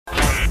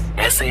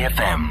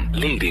SAFM,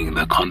 leading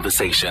the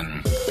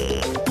conversation.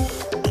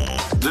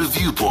 The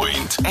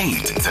Viewpoint,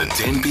 8 to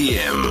 10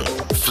 p.m.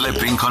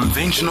 Flipping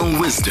conventional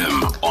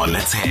wisdom on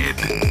its head.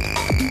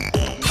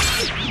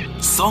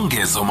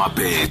 Songezo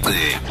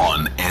Mabece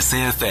on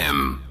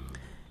SAFM.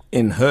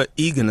 In her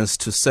eagerness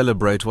to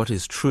celebrate what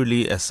is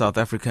truly a South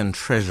African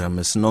treasure,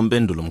 Ms.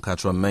 Nombendulu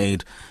Mkhatshwa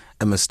made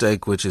a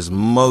mistake which is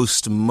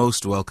most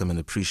welcome and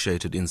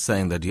appreciated in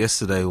saying that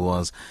yesterday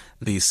was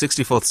the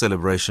 64th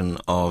celebration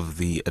of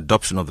the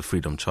adoption of the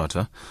Freedom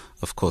Charter.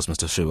 Of course,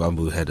 Mr.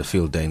 Shewambu had a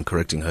field day in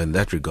correcting her in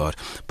that regard,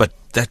 but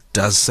that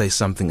does say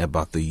something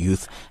about the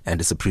youth and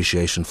its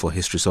appreciation for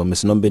history. So,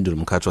 Ms.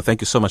 Nombendulu Mkhatshwa,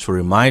 thank you so much for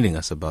reminding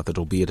us about that,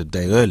 albeit a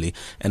day early,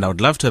 and I would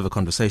love to have a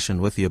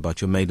conversation with you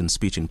about your maiden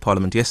speech in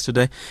Parliament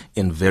yesterday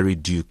in very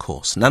due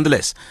course.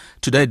 Nonetheless,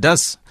 today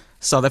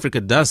South Africa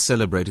does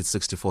celebrate its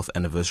 64th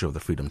anniversary of the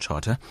Freedom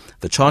Charter.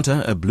 The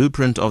Charter, a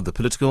blueprint of the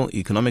political,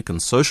 economic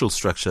and social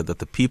structure that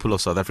the people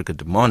of South Africa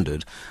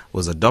demanded,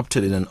 was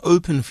adopted in an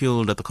open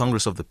field at the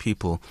Congress of the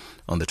People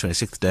on the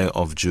 26th day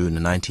of June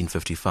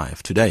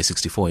 1955, today,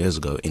 64 years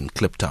ago, in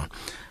Kliptown.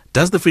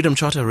 Does the Freedom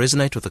Charter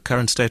resonate with the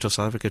current state of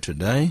South Africa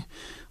today?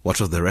 What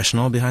was the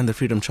rationale behind the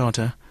Freedom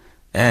Charter?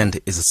 And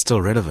is it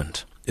still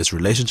relevant? Its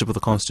relationship with the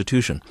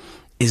Constitution?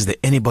 Is there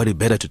anybody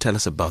better to tell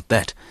us about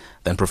that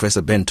than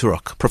Professor Ben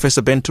Turok?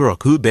 Professor Ben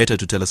Turok, who better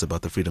to tell us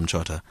about the Freedom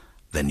Charter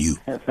than you?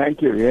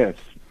 Thank you, yes.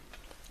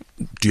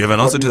 Do you have an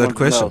answer to that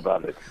question?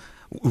 What do you want to know about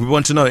it? We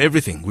want to know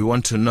everything. We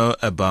want to know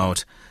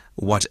about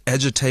what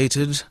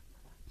agitated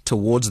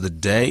towards the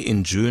day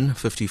in June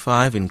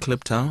 55 in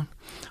Kliptown.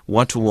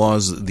 What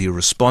was the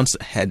response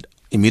had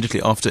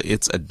immediately after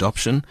its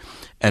adoption?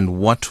 And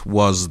what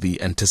was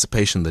the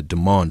anticipation, the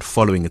demand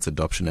following its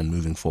adoption and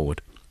moving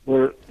forward?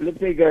 Well,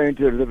 let me go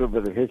into a little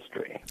bit of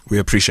history. We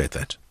appreciate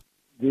that.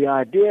 The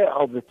idea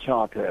of the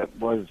Charter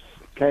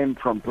came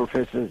from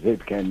Professor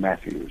Z.K.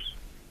 Matthews,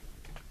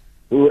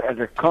 who at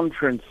a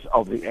conference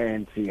of the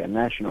ANC, a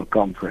national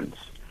conference,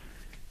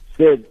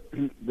 said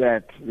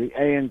that the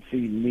ANC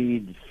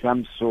needs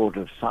some sort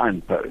of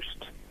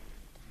signpost,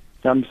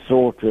 some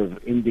sort of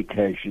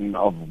indication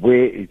of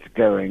where it's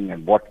going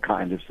and what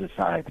kind of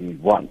society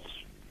it wants.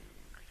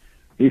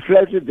 He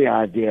floated the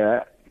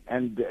idea,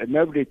 and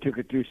nobody took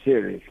it too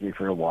seriously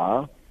for a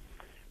while,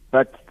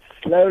 but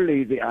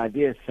slowly the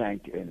idea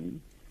sank in,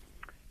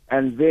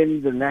 and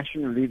then the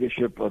national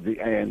leadership of the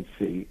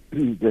ANC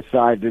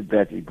decided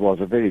that it was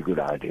a very good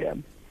idea,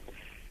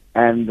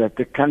 and that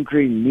the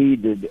country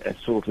needed a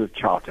sort of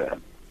charter.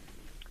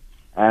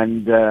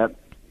 And there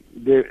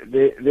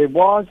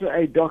was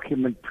a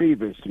document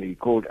previously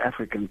called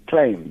African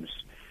Claims,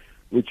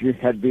 which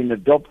had been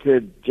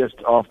adopted just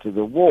after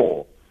the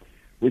war,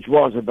 which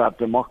was about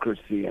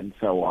democracy and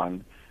so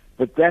on.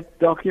 But that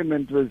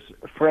document was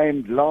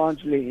framed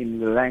largely in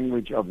the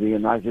language of the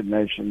United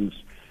Nations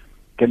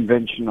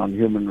Convention on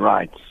Human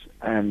Rights,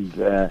 and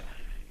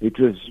it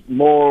was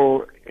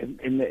more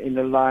in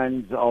the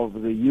lines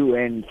of the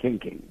UN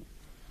thinking.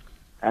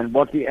 And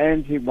what the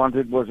ANC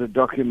wanted was a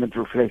document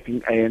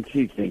reflecting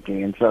ANC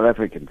thinking and South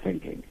African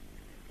thinking.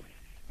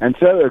 And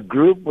so a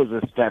group was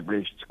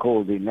established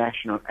called the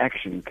National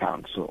Action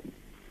Council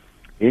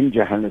in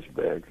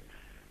Johannesburg,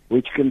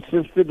 which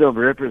consisted of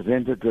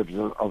representatives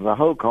of the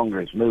whole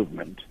Congress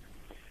movement,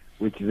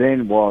 which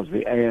then was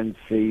the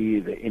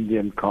ANC, the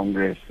Indian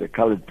Congress, the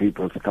Colored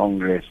People's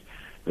Congress,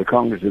 the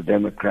Congress of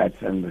Democrats,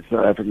 and the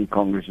South African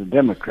Congress of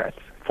Democrats.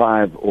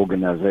 5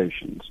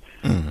 organizations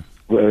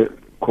were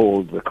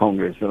called the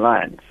Congress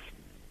Alliance.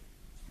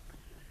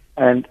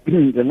 And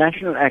the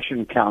National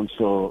Action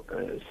Council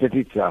set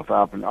itself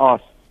up and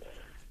asked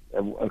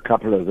a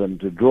couple of them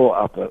to draw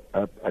up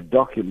a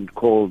document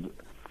called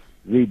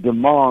the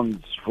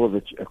demands for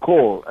a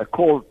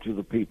call to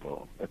the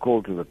people.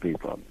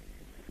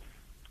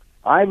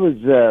 I was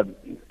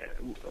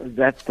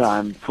that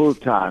time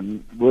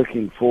full-time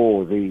working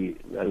for the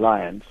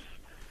Alliance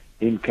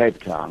in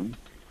Cape Town,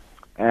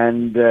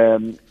 and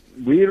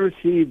we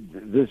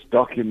received this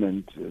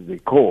document, the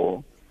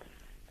call,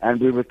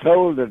 and we were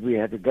told that we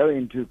had to go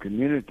into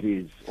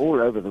communities all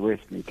over the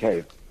Western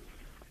Cape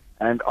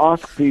and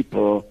ask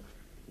people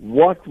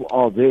what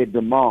are their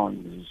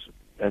demands.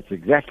 That's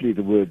exactly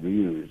the word we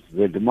used,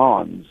 the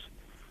demands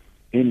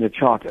in the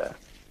Charter.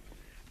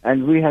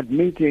 And we had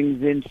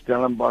meetings in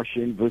Stellenbosch,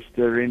 in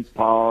Worcester, in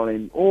Paarl,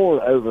 in all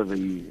over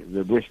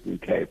the Western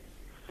Cape,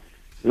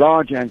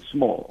 large and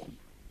small.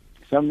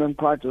 Some of them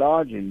quite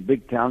large in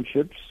big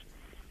townships,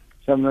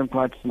 some of them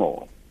quite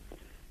small.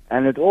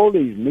 And at all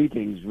these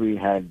meetings we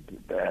had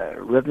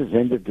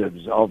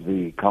representatives of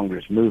the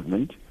Congress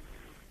movement,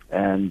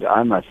 and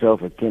I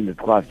myself attended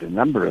quite a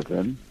number of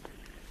them.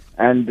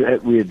 And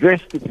we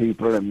addressed the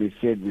people and we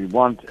said we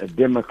want a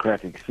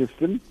democratic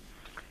system,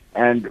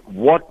 and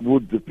what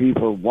would the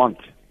people want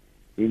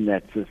in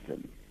that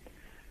system?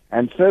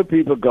 And so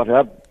people got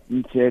up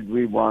and said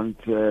we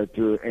want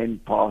to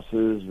end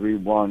passes, we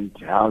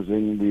want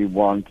housing, we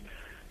want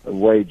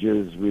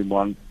wages, we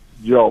want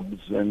jobs,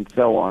 and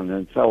so on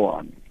and so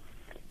on.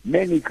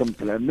 Many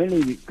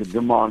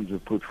demands were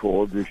put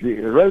forward, which we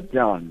wrote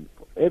down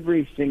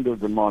Every single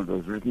demand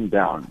was written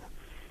down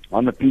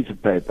on a piece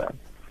of paper.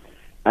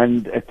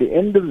 And at the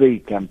end of the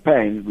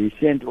campaign, we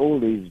sent all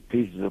these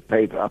pieces of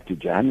paper up to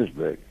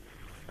Johannesburg.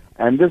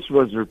 And this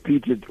was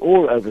repeated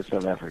all over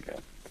South Africa.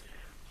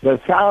 So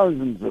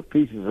thousands of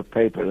pieces of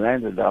paper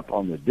landed up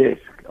on the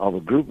desk of a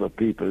group of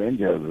people in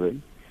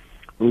Joburg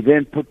who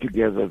then put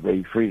together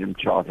the Freedom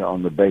Charter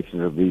on the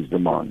basis of these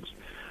demands.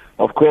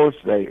 Of course,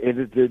 they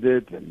edited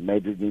it and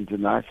made it into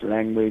nice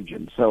language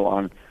and so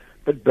on.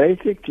 But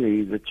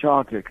basically, the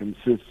Charter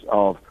consists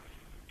of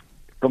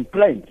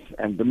complaints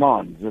and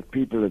demands that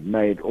people have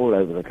made all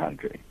over the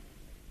country.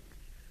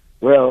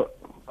 Well,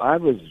 I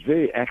was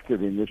very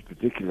active in this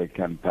particular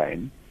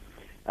campaign.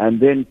 And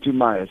then, to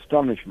my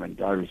astonishment,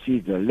 I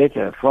received a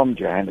letter from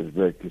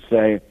Johannesburg to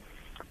say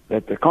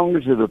that the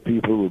Congress of the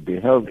People would be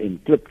held in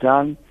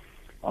Kliptown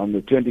on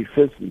the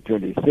 25th and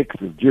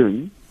 26th of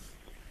June,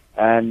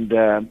 and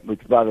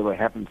which, by the way,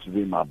 happens to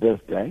be my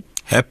birthday.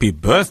 Happy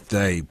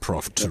birthday,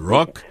 Prof.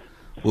 Turok.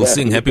 We'll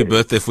sing happy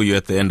birthday for you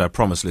at the end, I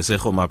promise.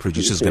 Lesejo, my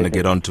producer's going to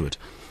get onto it.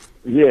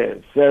 Yeah,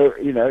 so,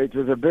 it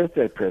was a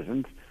birthday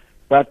present,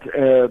 but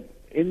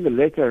in the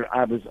letter,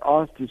 I was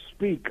asked to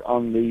speak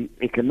on the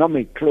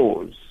economic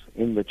clause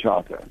in the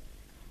Charter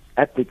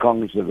at the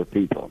Congress of the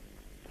People.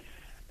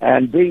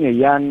 And being a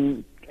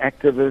young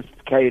activist,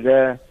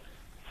 cadre,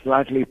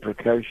 slightly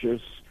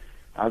precocious,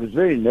 I was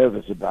very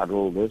nervous about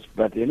all this.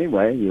 But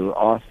anyway, you're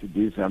asked to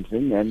do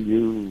something and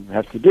you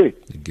have to do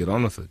it. You get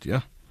on with it,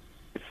 yeah.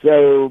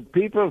 So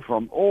people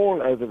from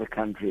all over the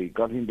country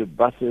got into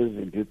buses,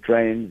 into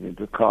trains,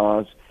 into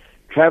cars,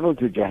 traveled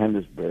to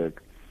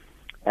Johannesburg.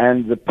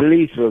 And the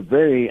police were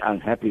very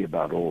unhappy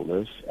about all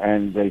this,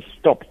 and they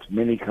stopped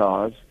many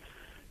cars.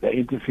 They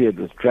interfered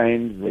with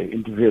trains, they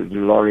interfered with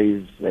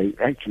lorries, they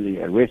actually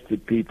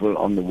arrested people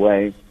on the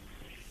way.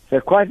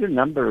 So quite a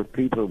number of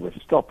people were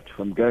stopped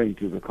from going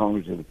to the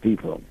Congress of the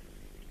People.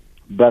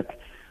 But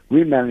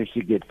we managed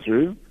to get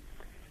through,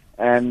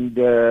 and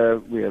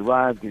we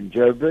arrived in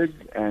Joburg,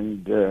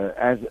 and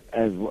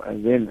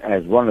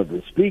as one of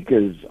the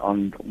speakers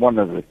on one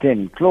of the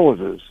 10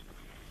 clauses,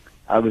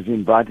 I was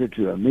invited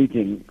to a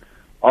meeting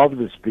of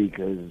the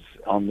speakers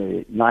on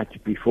the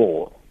night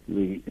before,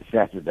 the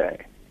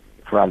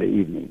Friday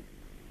evening.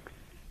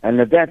 And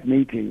at that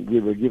meeting,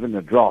 we were given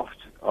a draft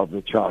of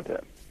the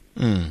Charter.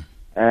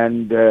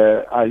 And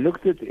I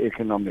looked at the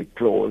economic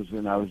clause,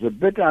 and I was a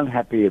bit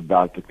unhappy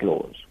about the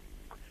clause,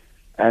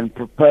 and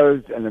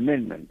proposed an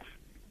amendment.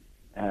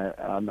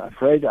 I'm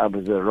afraid I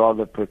was a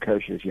rather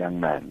precocious young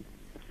man.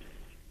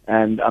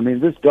 And,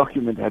 this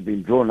document had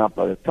been drawn up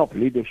by the top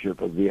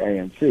leadership of the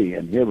ANC,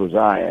 and here was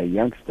I, a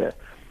youngster,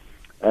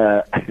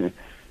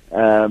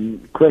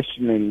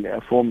 questioning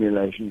a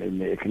formulation in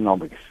the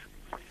economics.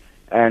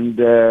 And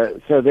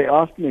so they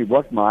asked me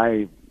what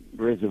my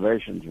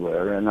reservations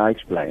were, and I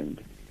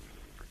explained.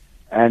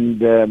 And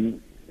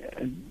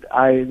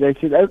they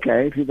said,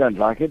 okay, if you don't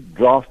like it,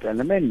 draft an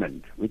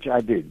amendment, which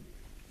I did.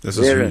 This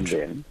is there huge.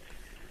 And then.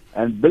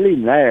 And Billy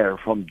Nair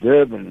from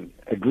Durban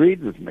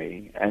agreed with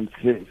me and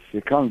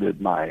seconded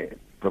my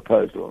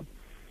proposal.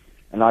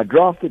 And I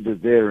drafted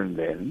it there and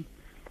then,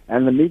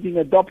 and the meeting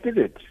adopted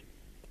it.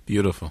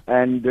 Beautiful.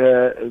 And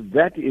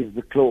that is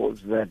the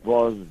clause that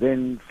was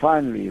then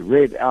finally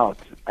read out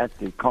at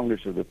the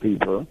Congress of the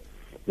People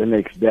the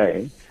next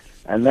day.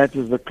 And that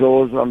is the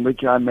clause on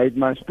which I made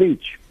my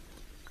speech.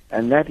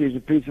 And that is a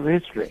piece of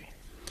history.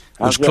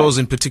 Which clause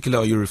in particular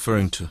are you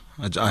referring to?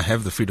 I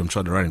have the Freedom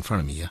Charter right in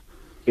front of me here.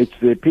 It's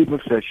the people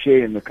shall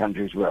share in the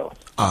country's wealth.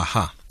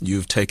 Aha.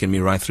 You've taken me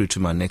right through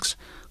to my next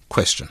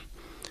question.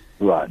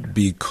 Right.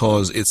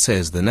 Because it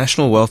says, the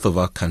national wealth of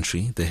our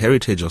country, the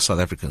heritage of South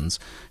Africans,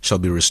 shall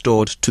be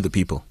restored to the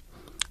people.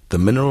 The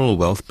mineral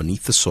wealth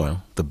beneath the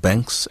soil, the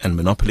banks and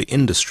monopoly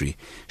industry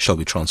shall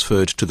be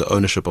transferred to the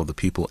ownership of the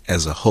people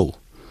as a whole.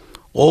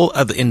 All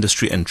other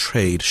industry and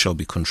trade shall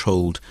be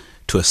controlled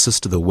to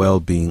assist the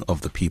well-being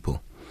of the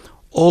people.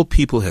 All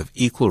people have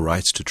equal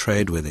rights to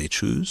trade where they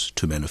choose,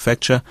 to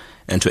manufacture,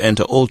 and to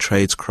enter all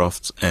trades,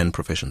 crafts, and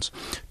professions.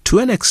 To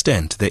an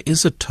extent, there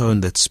is a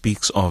tone that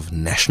speaks of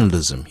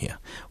nationalism here.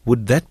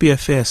 Would that be a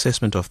fair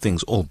assessment of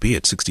things,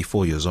 albeit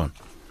 64 years on?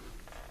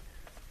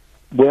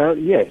 Well,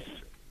 yes.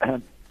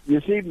 You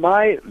see,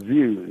 my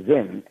view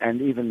then, and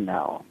even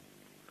now,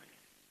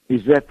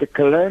 is that the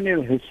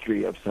colonial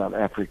history of South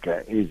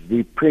Africa is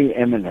the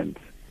preeminent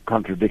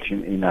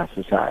contradiction in our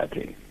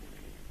society.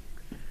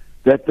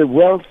 That the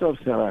wealth of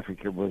South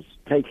Africa was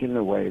taken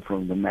away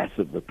from the mass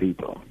of the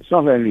people. It's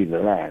not only the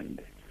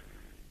land,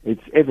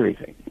 it's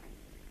everything.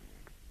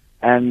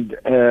 And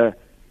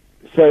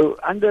so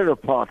under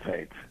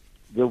apartheid,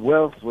 the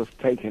wealth was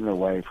taken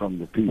away from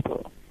the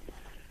people.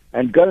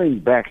 And going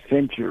back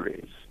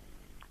centuries,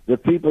 the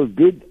people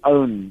did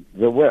own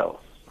the wealth.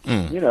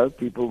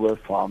 People were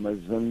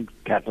farmers and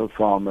cattle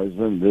farmers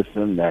and this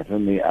and that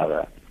and the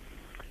other.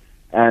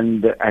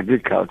 And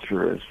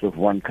agriculturists of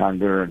one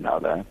kind or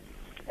another.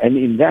 And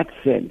in that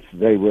sense,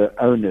 they were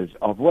owners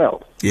of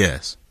wealth.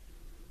 Yes.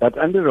 But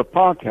under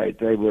apartheid,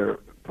 they were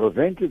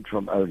prevented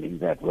from owning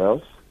that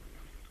wealth.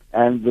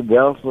 and the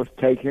wealth was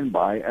taken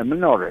by a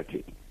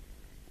minority.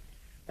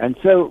 And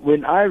so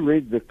when I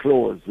read the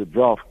clause, the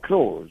draft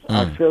clause,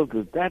 I felt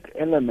that that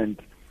element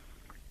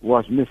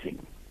was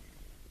missing.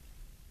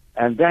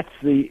 And that's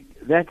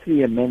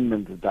the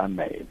amendment that I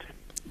made,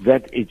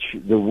 that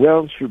the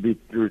wealth should be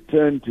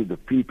returned to the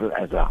people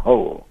as a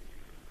whole.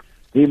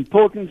 The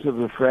importance of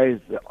the phrase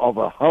of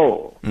a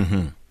whole,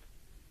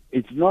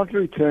 it's not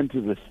returned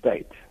to the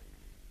state.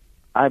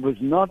 I was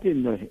not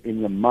in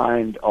the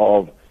mind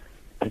of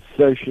a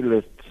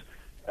socialist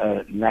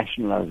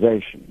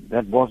nationalization.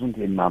 That wasn't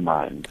in my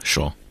mind.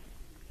 Sure.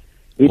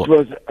 It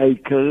was a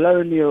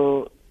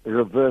colonial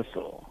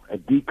reversal, a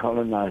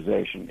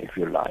decolonization, if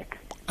you like.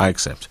 I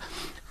accept.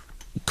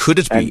 Could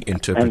it be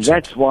interpreted? And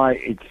that's why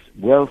it's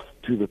wealth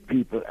to the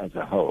people as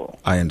a whole.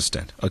 I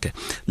understand. Okay.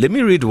 Let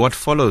me read what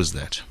follows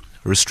that.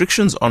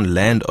 Restrictions on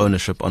land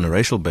ownership on a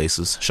racial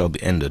basis shall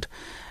be ended,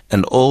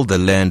 and all the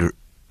land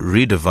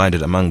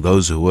redivided among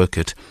those who work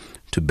it,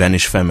 to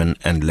banish famine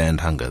and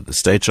land hunger. The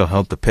state shall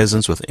help the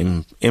peasants with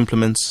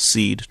implements,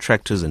 seed,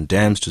 tractors, and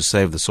dams to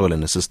save the soil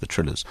and assist the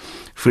tillers.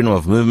 Freedom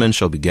of movement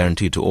shall be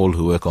guaranteed to all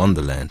who work on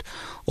the land.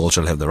 All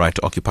shall have the right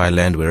to occupy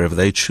land wherever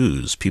they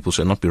choose. People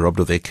shall not be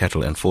robbed of their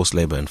cattle, and forced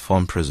labor and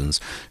farm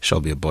prisons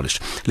shall be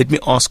abolished. Let me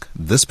ask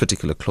this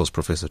particular clause,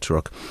 Professor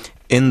Turok,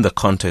 in the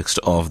context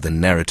of the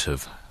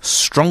narrative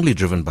strongly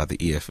driven by the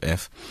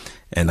EFF,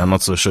 and I'm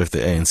not so sure if the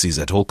ANC is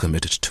at all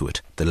committed to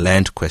it, the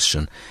land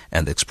question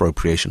and the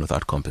expropriation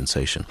without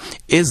compensation.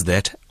 Is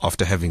that,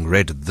 after having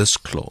read this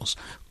clause,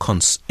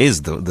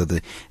 is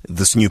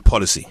this new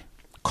policy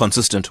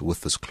consistent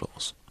with this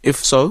clause? If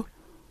so,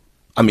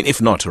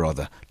 if not,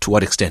 rather, to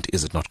what extent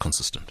is it not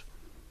consistent?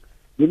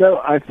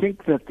 I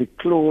think that the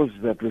clause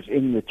that was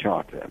in the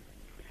Charter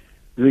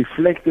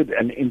reflected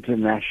an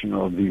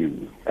international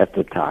view at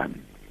the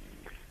time,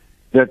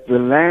 that the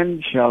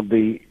land shall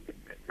be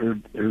for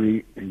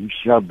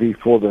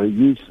the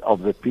use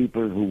of the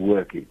people who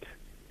work it.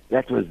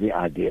 That was the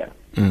idea.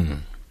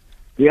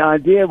 The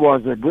idea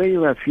was that where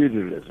you have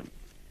feudalism,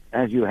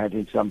 as you had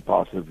in some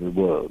parts of the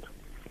world,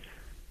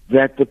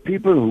 that the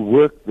people who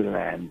work the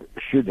land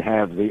should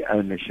have the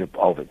ownership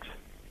of it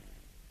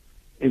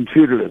in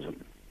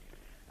feudalism,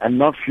 and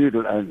not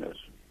feudal owners.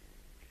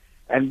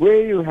 And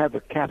where you have a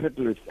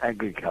capitalist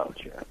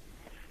agriculture,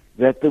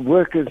 that the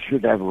workers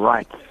should have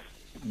rights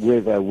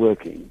where they're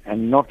working,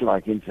 and not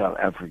like in South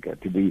Africa,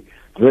 to be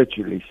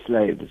virtually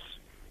slaves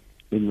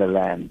in the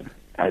land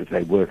as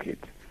they work it.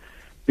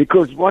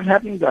 Because what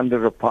happened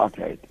under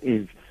apartheid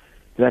is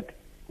that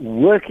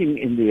working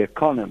in the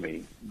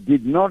economy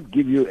did not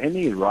give you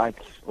any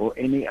rights or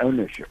any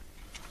ownership.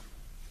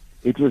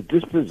 It was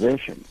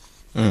dispossession.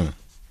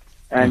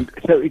 And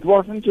so it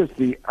wasn't just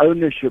the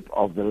ownership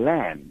of the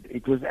land,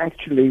 it was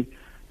actually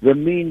the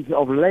means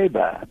of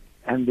labor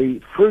and the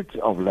fruits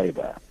of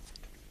labor.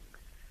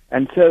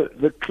 And so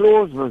the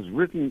clause was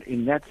written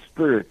in that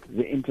spirit,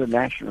 the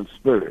international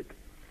spirit,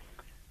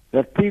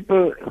 that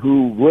people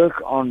who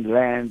work on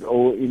land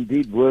or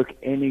indeed work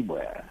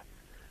anywhere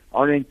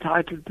are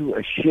entitled to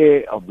a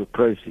share of the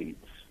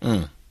proceeds.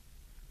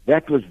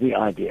 That was the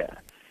idea.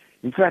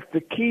 In fact,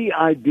 the key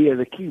idea,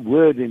 the key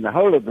word in the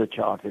whole of the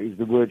Charter is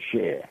the word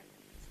share.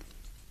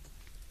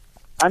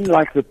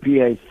 Unlike the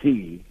PAC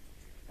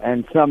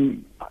and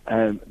some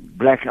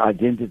black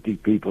identity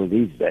people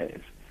these days,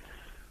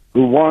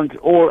 who want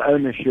all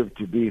ownership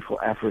to be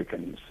for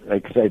Africans,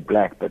 they say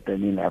black, but they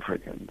mean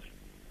Africans.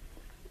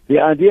 The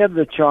idea of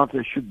the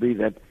Charter should be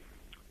that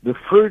the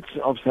fruits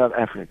of South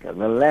Africa,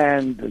 the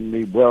land and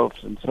the wealth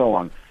and so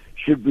on,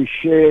 should be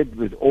shared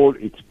with all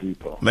its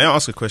people. May I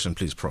ask a question,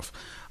 please, Prof?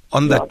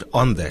 On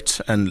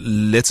that,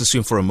 and let's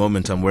assume for a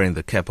moment I'm wearing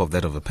the cap of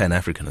a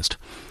Pan-Africanist.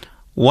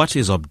 What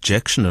is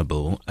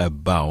objectionable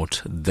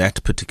about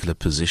that particular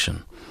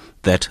position,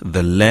 that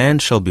the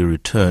land shall be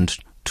returned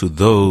to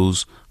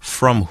those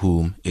from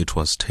whom it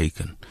was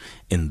taken?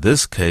 In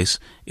this case,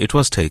 it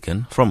was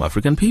taken from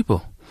African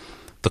people.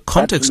 The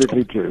context.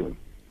 Absolutely true.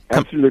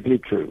 Absolutely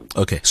true.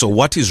 Okay, so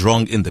what is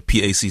wrong in the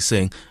PAC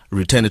saying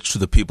return it to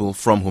the people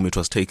from whom it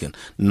was taken,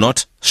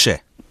 not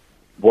share?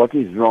 What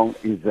is wrong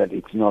is that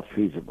it's not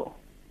feasible.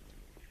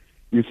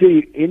 You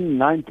see, in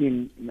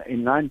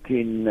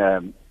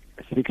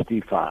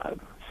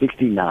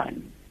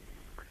 1969,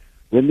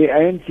 when the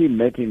ANC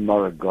met in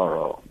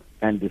Morogoro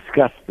and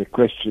discussed the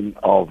question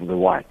of the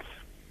whites,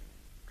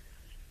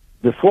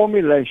 the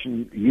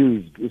formulation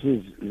used, this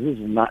is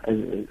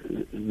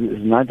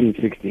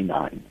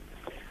 1969,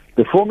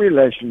 the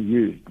formulation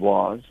used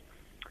was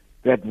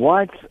that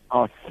whites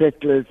are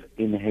settlers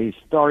in a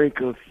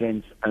historical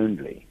sense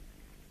only,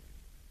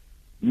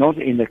 not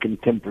in a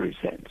contemporary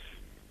sense.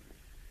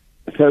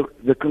 So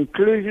the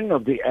conclusion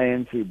of the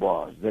ANC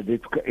was that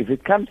if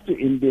it comes to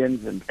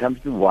Indians and comes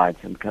to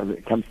whites and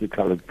comes to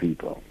colored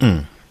people,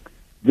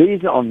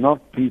 these are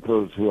not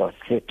peoples who are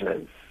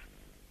settlers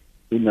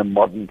in a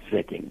modern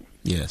setting.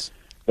 Yes.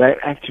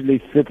 They're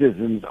actually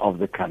citizens of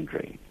the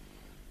country.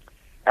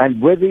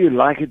 And whether you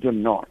like it or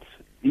not,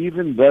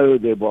 even though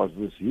there was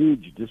this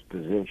huge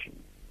dispossession,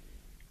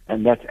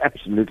 and that's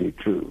absolutely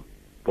true,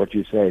 what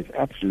you say is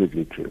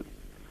absolutely true.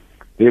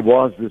 There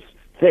was this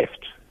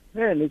theft.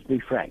 Yeah, let's be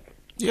frank.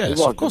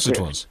 Yes, of course it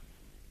was.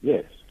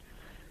 Yes.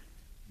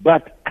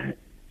 But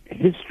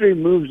history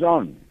moves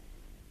on.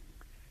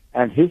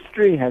 And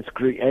history has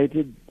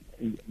created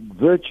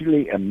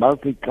virtually a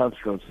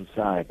multicultural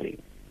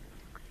society.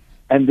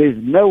 And there's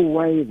no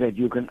way that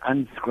you can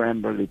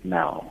unscramble it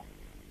now.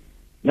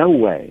 No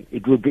way.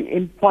 It would be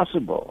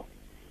impossible.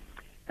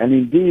 And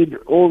indeed,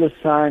 all the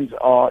signs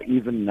are,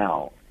 even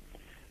now,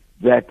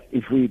 that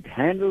if we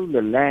handle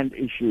the land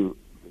issue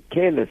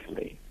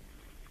carelessly,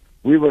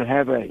 we will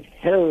have a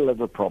hell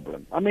of a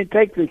problem. I mean,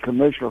 take the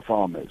commercial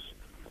farmers.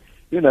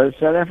 You know,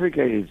 South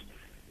Africa is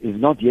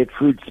not yet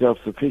food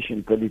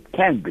self-sufficient, but it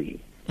can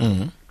be.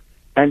 Mm-hmm.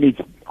 And it's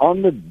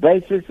on the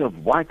basis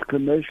of white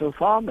commercial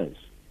farmers.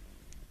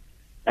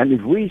 And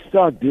if we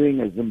start doing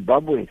a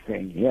Zimbabwe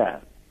thing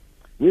here,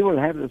 we will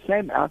have the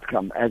same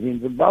outcome as in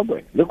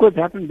Zimbabwe. Look what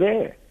happened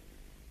there.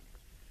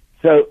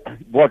 So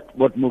what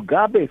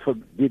Mugabe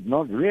did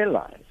not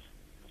realize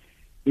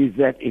is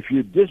that if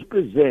you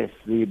dispossess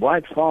the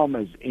white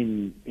farmers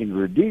in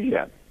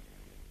Rhodesia,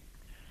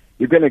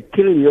 you're going to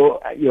kill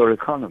your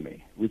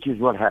economy, which is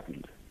what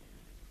happened.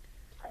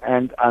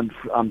 And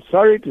I'm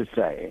sorry to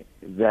say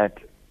that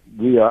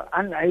we are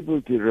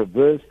unable to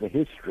reverse the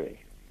history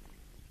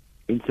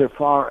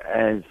insofar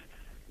as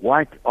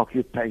white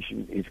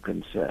occupation is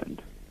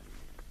concerned.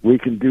 We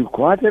can do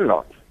quite a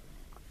lot,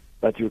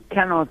 but you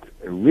cannot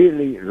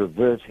really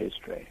reverse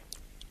history.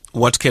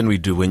 What can we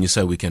do when you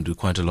say we can do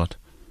quite a lot?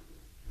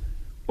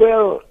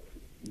 Well,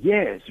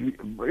 yes.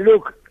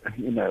 Look,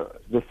 you know,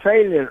 the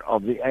failure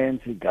of the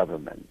ANC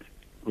government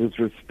with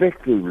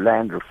respect to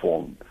land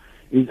reform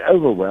is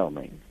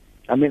overwhelming.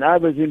 I mean, I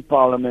was in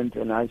Parliament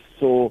and I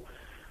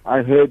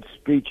heard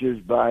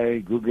speeches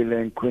by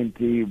Gugile and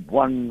Quinty,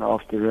 one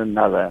after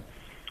another,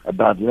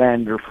 about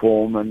land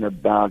reform and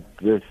about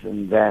this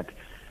and that.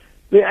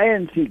 The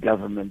ANC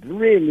government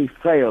really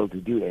failed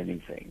to do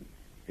anything.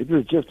 It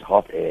was just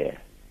hot air.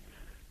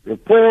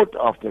 Report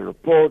after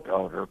report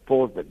after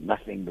report, but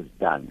nothing was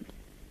done.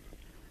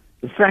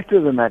 The fact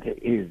of the matter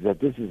is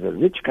that this is a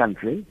rich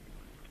country.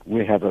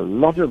 We have a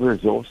lot of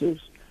resources.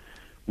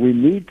 We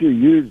need to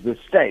use the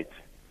state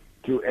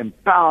to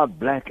empower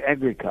black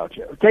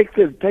agriculture. Take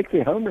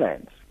the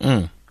homelands.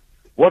 Mm.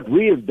 What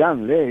we have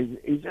done there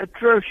is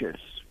atrocious.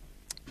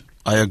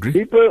 I agree.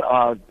 People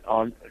are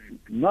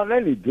not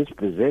only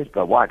dispossessed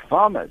by white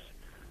farmers,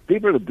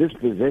 people are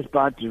dispossessed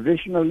by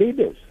traditional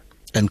leaders.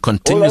 And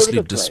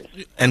continuously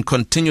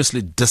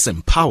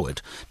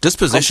disempowered.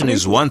 Dispossession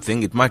is one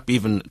thing. It might be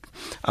even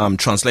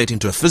translate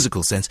into a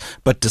physical sense.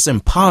 But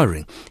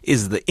disempowering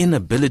is the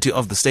inability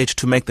of the state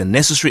to make the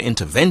necessary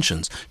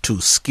interventions to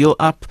skill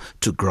up,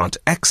 to grant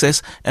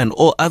access, and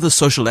all other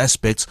social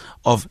aspects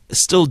of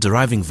still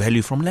deriving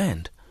value from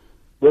land.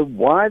 Well,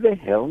 why the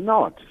hell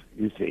not,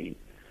 you see?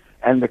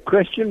 And the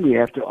question we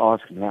have to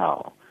ask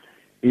now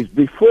is,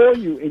 before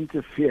you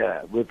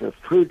interfere with a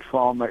fruit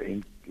farmer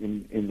in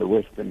the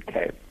Western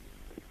Cape,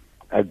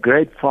 a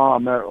grape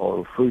farmer or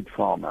a fruit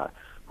farmer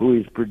who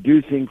is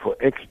producing for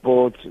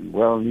exports and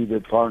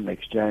well-needed foreign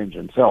exchange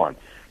and so on,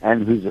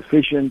 and who's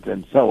efficient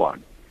and so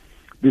on,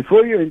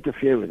 before you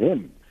interfere with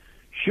him,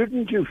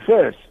 shouldn't you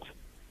first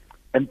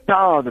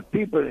empower the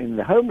people in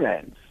the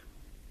homelands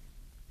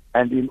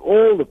and in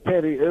all the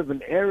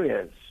peri-urban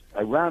areas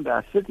around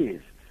our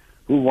cities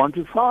who want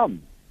to farm,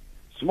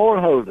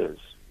 smallholders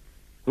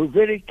who are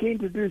very keen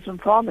to do some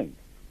farming?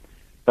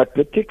 But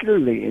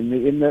particularly in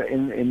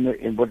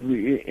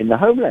the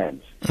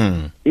homelands,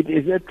 It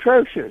is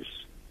atrocious.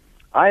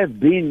 I have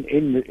been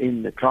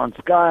in the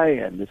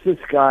Transkei and the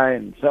Ciskei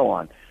and so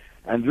on,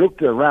 and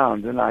looked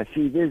around, and I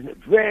see there's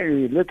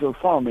very little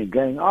farming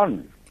going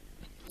on.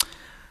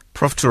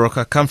 Prof. Turok,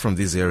 I come from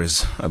these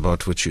areas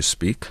about which you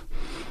speak,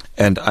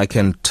 and I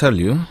can tell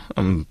you,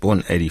 I'm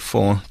born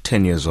 84,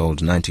 10 years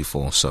old,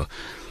 94, so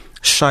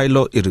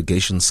Shiloh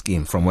irrigation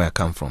scheme from where I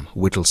come from,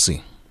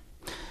 Whittlesea.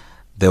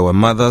 There were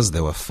mothers,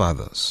 there were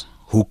fathers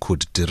who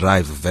could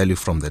derive value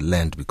from the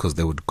land because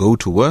they would go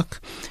to work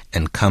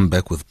and come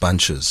back with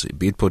bunches,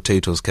 be it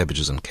potatoes,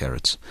 cabbages, and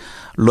carrots.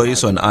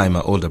 Loiso and I,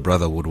 my older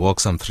brother, would walk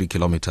some 3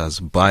 kilometers,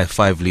 buy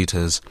 5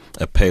 liters,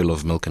 a pail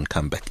of milk, and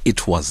come back.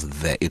 It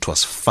was there. It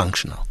was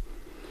functional.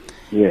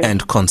 Yes.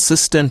 And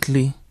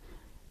consistently,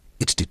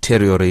 it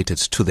deteriorated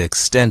to the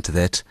extent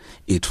that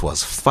it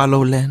was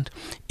fallow land.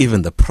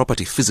 Even the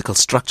property, physical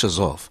structures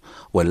of,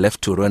 were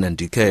left to run and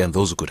decay, and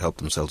those who could help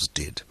themselves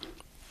did.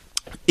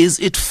 Is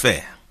it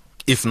fair,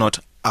 if not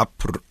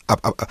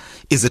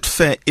is it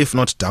fair, if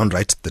not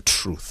downright the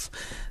truth,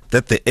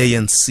 that the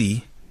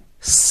ANC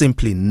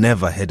simply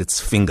never had its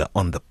finger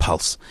on the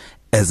pulse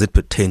as it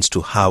pertains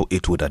to how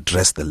it would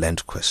address the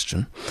land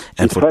question?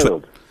 And it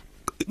failed.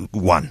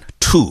 1,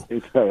 2.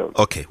 It failed.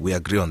 Okay, we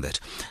agree on that.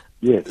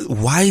 Yes.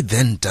 Why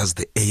then does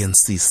the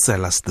ANC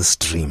sell us this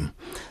dream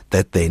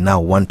that they now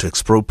want to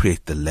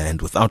expropriate the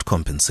land without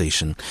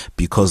compensation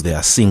because they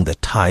are seeing the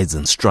tides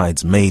and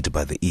strides made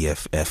by the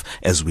EFF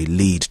as we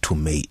lead to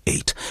May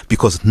 8.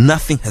 Because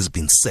nothing has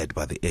been said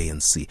by the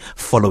ANC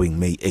following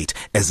May 8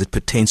 as it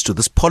pertains to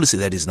this policy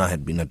that is now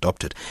had been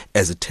adopted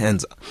as it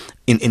turns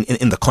in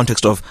the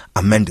context of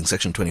amending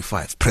Section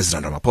 25.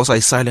 President Ramaphosa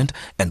is silent,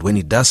 and when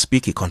he does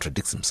speak, he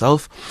contradicts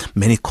himself.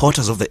 Many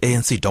quarters of the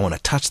ANC don't want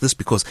to touch this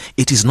because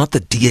it is not the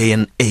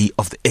DNA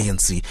of the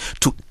ANC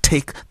to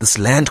take this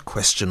land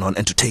question on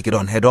and to take it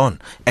on head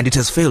on. And it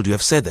has failed. You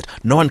have said that.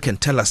 No one can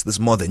tell us this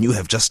more than you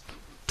have just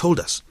told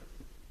us.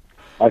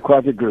 I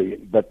quite agree.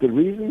 But the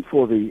reason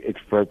for the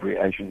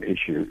expropriation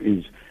issue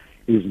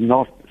is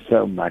not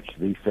so much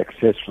the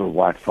successful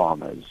white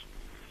farmers.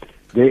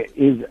 There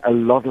is a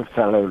lot of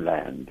fallow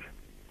land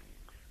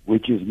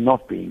which is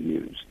not being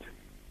used,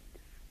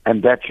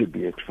 and that should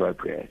be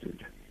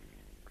expropriated.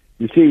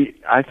 You see,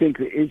 I think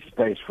there is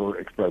space for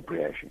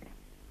expropriation.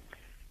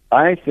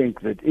 I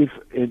think that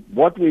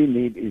what we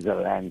need is a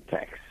land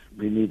tax.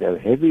 We need a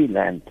heavy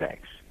land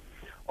tax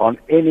on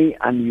any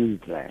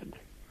unused land.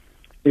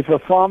 If a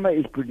farmer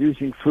is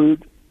producing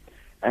food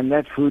and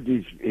that food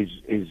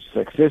is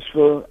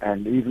successful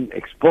and even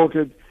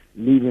exported,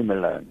 leave him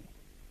alone.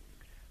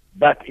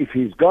 But if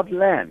he's got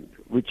land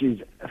which is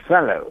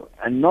fallow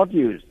and not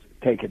used,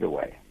 take it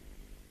away.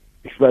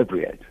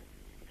 Expropriate.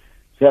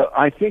 So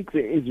I think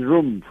there is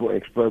room for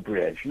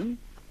expropriation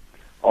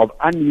of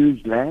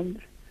unused land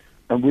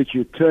and which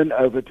you turn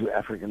over to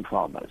African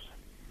farmers.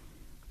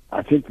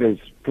 I think there's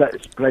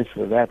place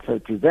for that. So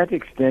to that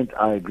extent,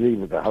 I agree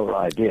with the whole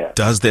idea.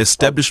 Does the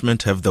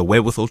establishment have the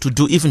wherewithal to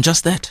do even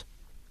just that?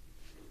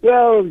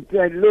 Well,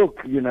 look,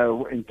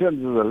 in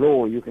terms of the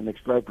law, you can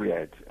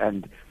expropriate,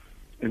 and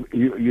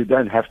you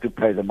don't have to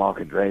pay the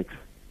market rate.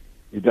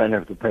 You don't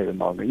have to pay the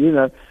market.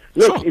 Look,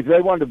 Sure. If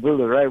they want to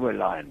build a railway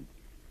line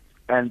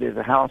and there's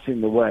a house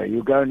in the way,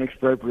 you go and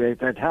expropriate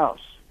that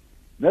house.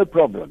 No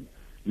problem.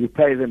 You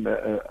pay them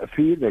a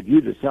fee that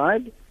you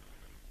decide.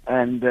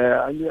 And,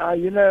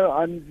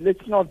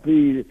 let's not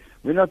be,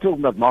 we're not talking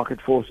about market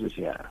forces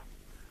here.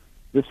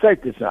 The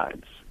state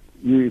decides.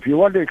 If you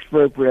want to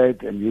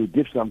expropriate and you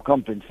give some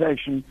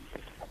compensation,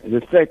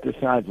 the state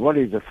decides what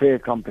is a fair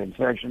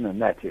compensation,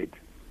 and that's it.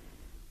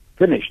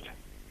 Finished.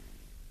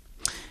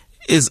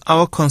 Is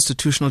our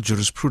constitutional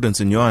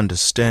jurisprudence, in your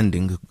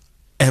understanding,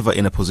 ever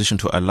in a position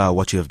to allow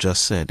what you have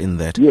just said in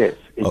that? Yes,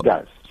 it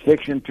does.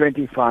 Section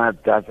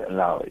 25 does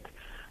allow it.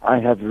 I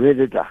have read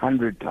it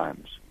 100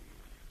 times.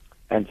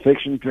 And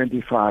Section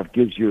 25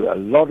 gives you a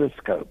lot of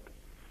scope.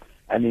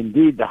 And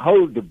indeed, the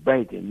whole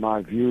debate, in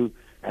my view,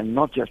 and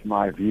not just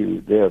my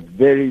view, there are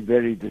very,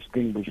 very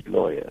distinguished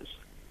lawyers.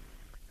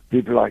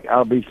 People like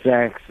Albie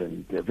Sachs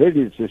and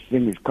very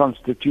distinguished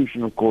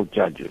constitutional court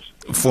judges.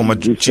 Who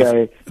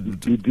say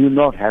you do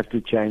not have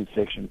to change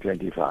Section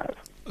 25.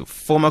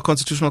 Former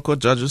constitutional court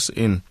judges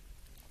in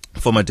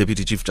former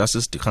Deputy Chief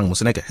Justice Dikgang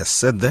Moseneke has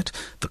said that.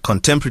 The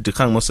contemporary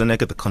Dikgang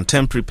Moseneke, the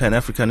contemporary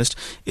Pan-Africanist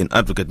in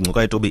Advocate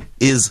Nqoka Etobi,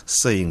 is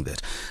saying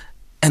that.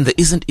 And there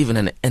isn't even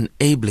an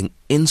enabling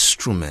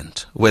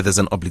instrument where there's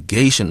an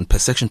obligation per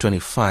Section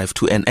 25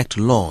 to enact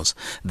laws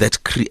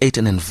that create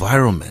an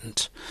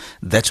environment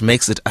that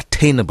makes it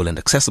attainable and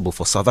accessible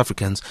for South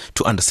Africans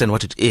to understand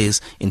what it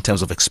is in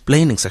terms of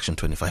explaining Section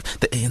 25.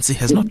 The ANC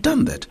has not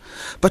done that.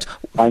 But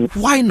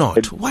why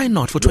not? Why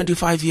not? For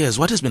 25 years,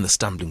 what has been the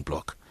stumbling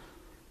block?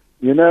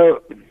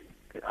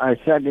 I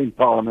sat in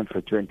Parliament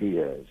for 20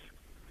 years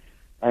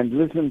and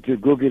listened to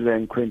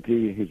Gugile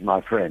Nkwinti. He's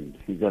my friend.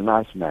 He's a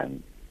nice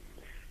man.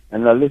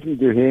 And I listened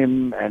to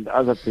him and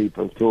other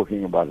people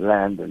talking about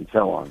land and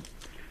so on.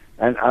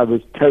 And I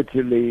was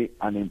totally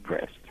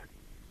unimpressed,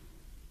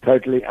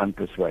 totally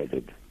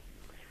unpersuaded.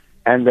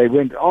 And they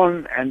went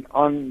on and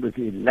on with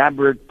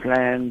elaborate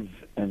plans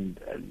and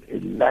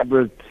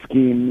elaborate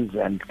schemes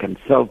and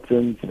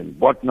consultants and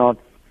whatnot.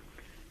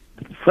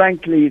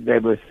 Frankly, they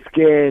were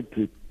scared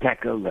to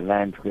tackle the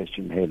land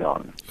question head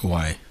on.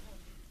 Why?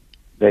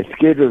 They're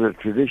scared of the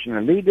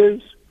traditional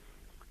leaders.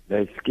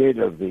 They're scared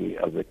of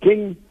the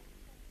king.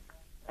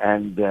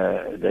 And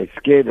they're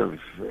scared of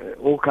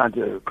all kinds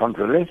of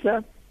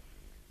Contralesa.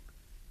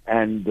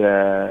 And,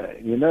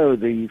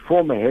 the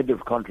former head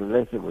of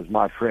Contralesa was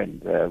my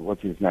friend.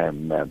 What's his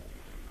name?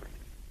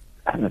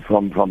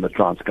 From the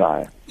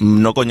Transkei.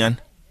 Mnokonyan?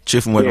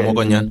 Chief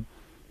Mnokonyan?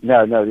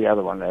 No, the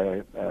other one.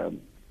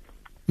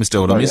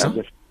 Mr.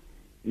 Olomiso?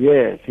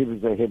 Yes, he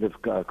was the head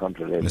of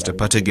Contralesa. Mr.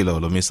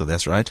 Pategila Olomiso,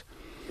 that's right?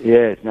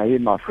 Yes, now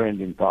he's my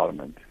friend in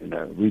Parliament.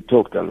 We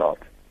talked a lot.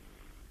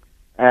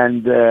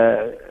 And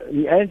the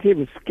ANC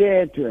was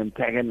scared to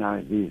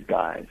antagonize these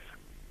guys.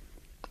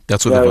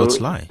 That's where the votes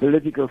lie.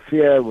 Political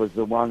fear was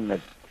the one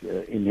that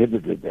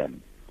inhibited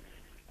them.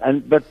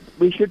 But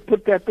we should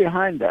put that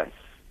behind us.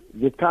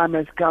 The time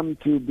has come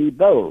to be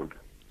bold.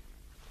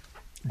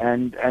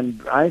 And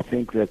I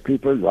think that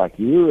people like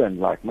you and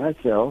like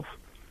myself,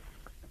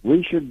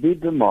 we should be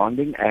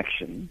demanding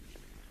action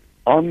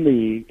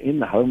in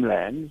the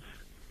homelands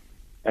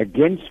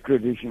against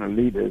traditional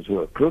leaders who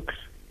are crooks,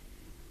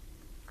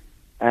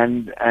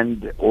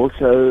 and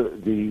also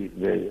the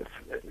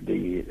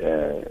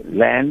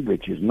land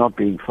which is not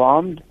being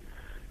farmed,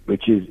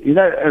 which is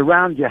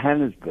around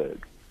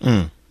Johannesburg,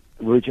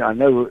 which I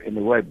know in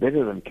a way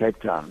better than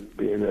Cape Town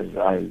because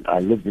I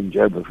lived in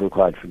Joburg for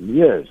quite a few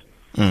years.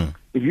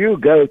 If you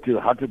go to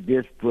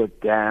Hartbeespoort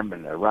Dam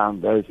and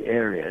around those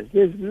areas,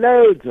 there's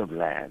loads of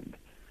land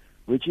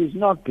which is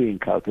not being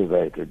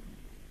cultivated.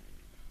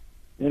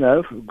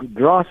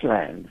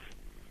 Grasslands,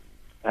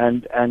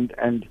 and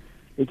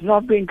it's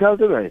not being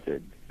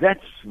cultivated.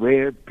 That's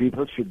where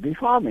people should be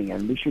farming,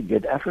 and we should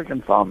get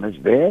African farmers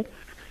there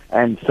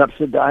and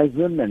subsidize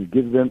them and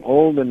give them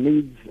all the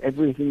needs,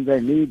 everything they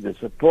need, the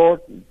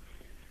support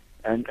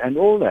and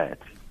all that.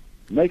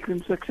 Make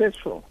them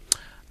successful.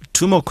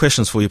 Two more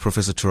questions for you,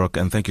 Professor Turok,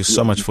 and thank you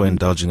so much for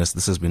indulging us.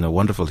 This has been a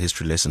wonderful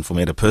history lesson for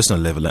me at a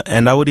personal level,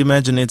 and I would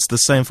imagine it's the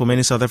same for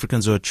many South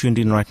Africans who are tuned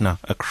in right now,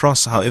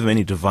 across however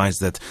many divides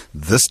that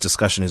this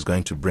discussion is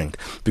going to bring,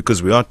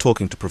 because we are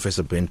talking to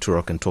Professor Ben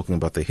Turok and talking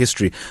about the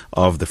history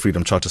of the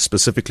Freedom Charter.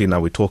 Specifically now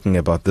we're talking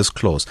about this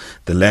clause,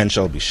 the land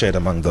shall be shared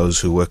among those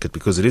who work it,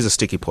 because it is a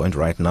sticky point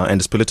right now and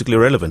it's politically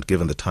relevant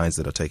given the ties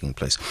that are taking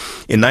place.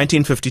 In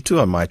 1952,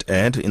 I might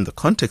add, in the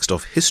context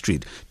of history,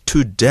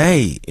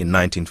 today in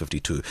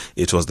 1952,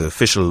 it was the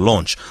official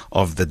launch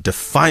of the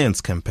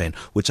Defiance campaign,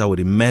 which I would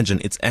imagine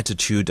its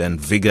attitude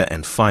and vigor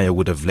and fire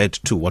would have led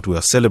to what we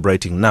are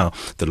celebrating now,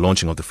 the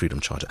launching of the Freedom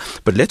Charter.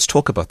 But let's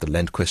talk about the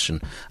land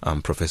question,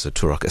 Professor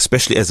Turok,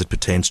 especially as it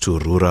pertains to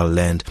rural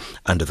land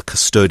under the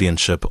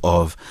custodianship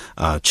of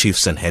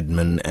chiefs and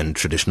headmen and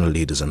traditional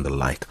leaders and the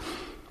like.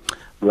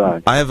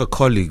 Right. I have a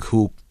colleague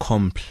who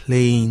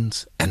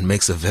complains and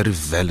makes a very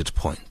valid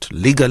point,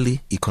 legally,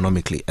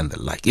 economically, and the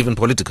like, even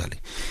politically.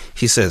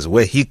 He says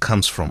where he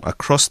comes from,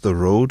 across the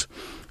road,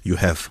 you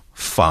have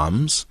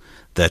farms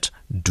that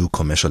do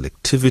commercial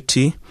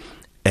activity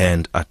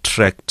and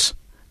attract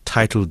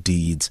title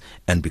deeds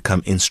and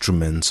become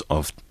instruments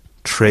of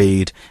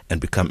trade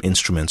and become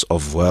instruments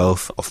of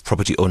wealth, of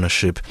property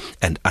ownership,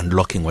 and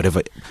unlocking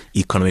whatever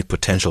economic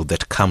potential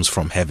that comes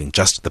from having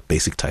just the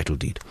basic title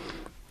deed.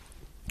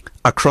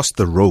 Across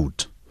the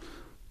road,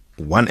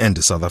 one end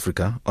is South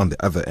Africa, on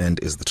the other end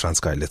is the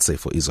Transkei, let's say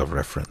for ease of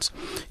reference.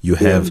 You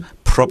have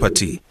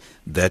property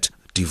that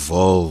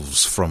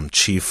devolves from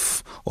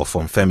chief or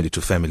from family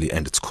to family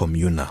and it's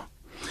communal.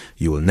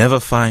 You will never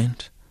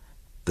find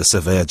the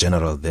Surveyor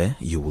General there.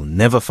 You will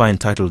never find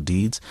title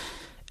deeds.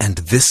 And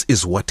this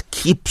is what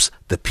keeps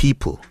the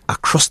people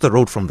across the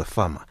road from the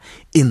farmer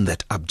in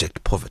that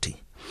abject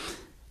poverty.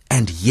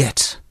 And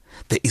yet,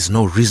 there is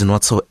no reason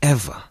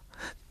whatsoever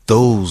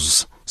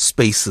those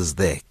spaces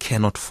there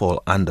cannot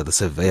fall under the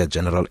Surveyor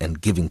General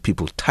and giving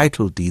people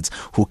title deeds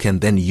who can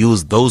then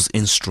use those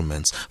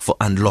instruments for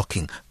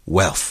unlocking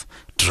wealth,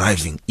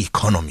 driving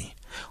economy.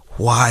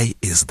 Why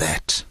is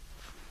that?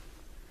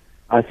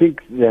 I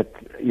think that,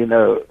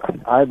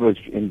 I was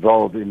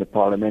involved in the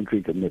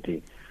parliamentary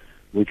committee,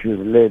 which was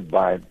led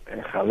by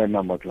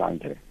Kgalema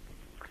Motlanthe.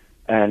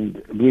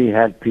 And we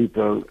had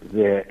people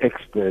there,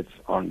 experts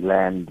on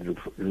land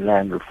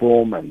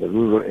reform and the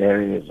rural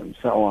areas and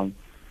so on.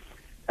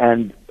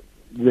 And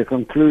the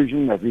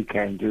conclusion that we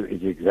came to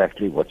is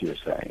exactly what you're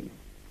saying.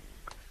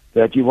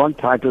 That you want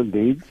title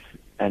deeds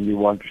and you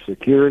want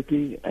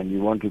security and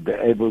you want to be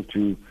able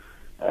to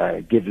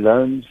give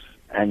loans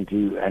and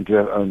to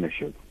have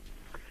ownership.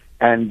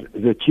 And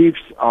the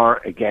chiefs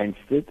are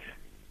against it.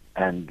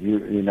 And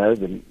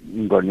the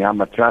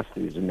Ngonyama Trust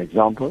is an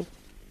example.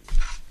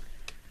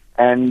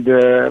 And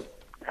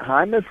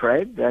I'm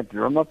afraid that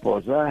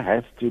Ramaphosa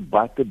has to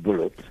bite the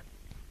bullet.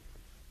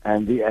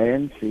 And the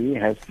ANC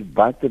has to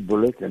bite the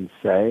bullet and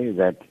say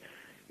that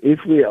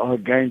if we are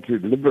going to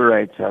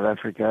liberate South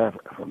Africa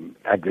from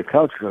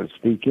agricultural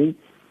speaking,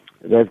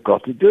 they've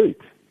got to do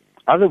it.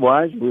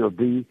 Otherwise, we'll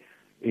be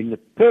in the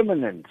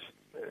permanent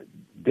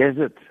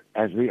desert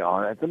as we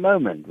are at the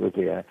moment, with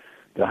the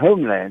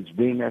homelands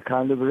being a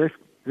kind of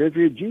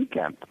refugee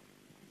camp.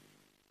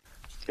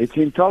 It's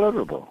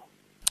intolerable.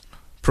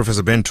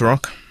 Professor Ben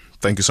Turok,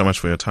 thank you so much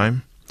for your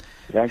time.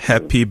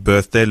 Happy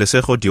birthday,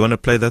 Lesego. Do you want to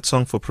play that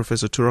song for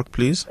Professor Turok,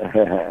 please?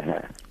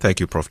 Thank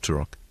you, Prof.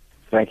 Turok.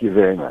 Thank you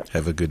very much.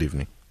 Have a good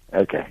evening.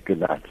 Okay, good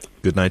night.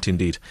 Good night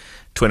indeed.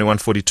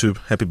 2142,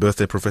 happy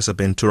birthday, Professor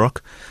Ben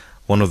Turok,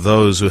 one of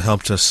those who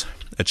helped us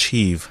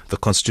achieve the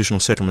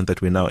constitutional settlement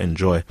that we now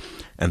enjoy.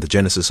 And the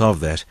genesis of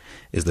that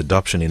is the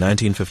adoption in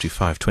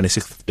 1955,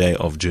 26th day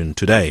of June,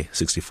 today,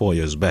 64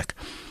 years back,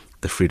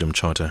 the Freedom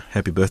Charter.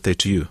 Happy birthday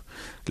to you.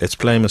 Let's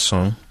play him a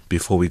song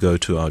before we go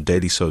to our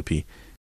daily soapy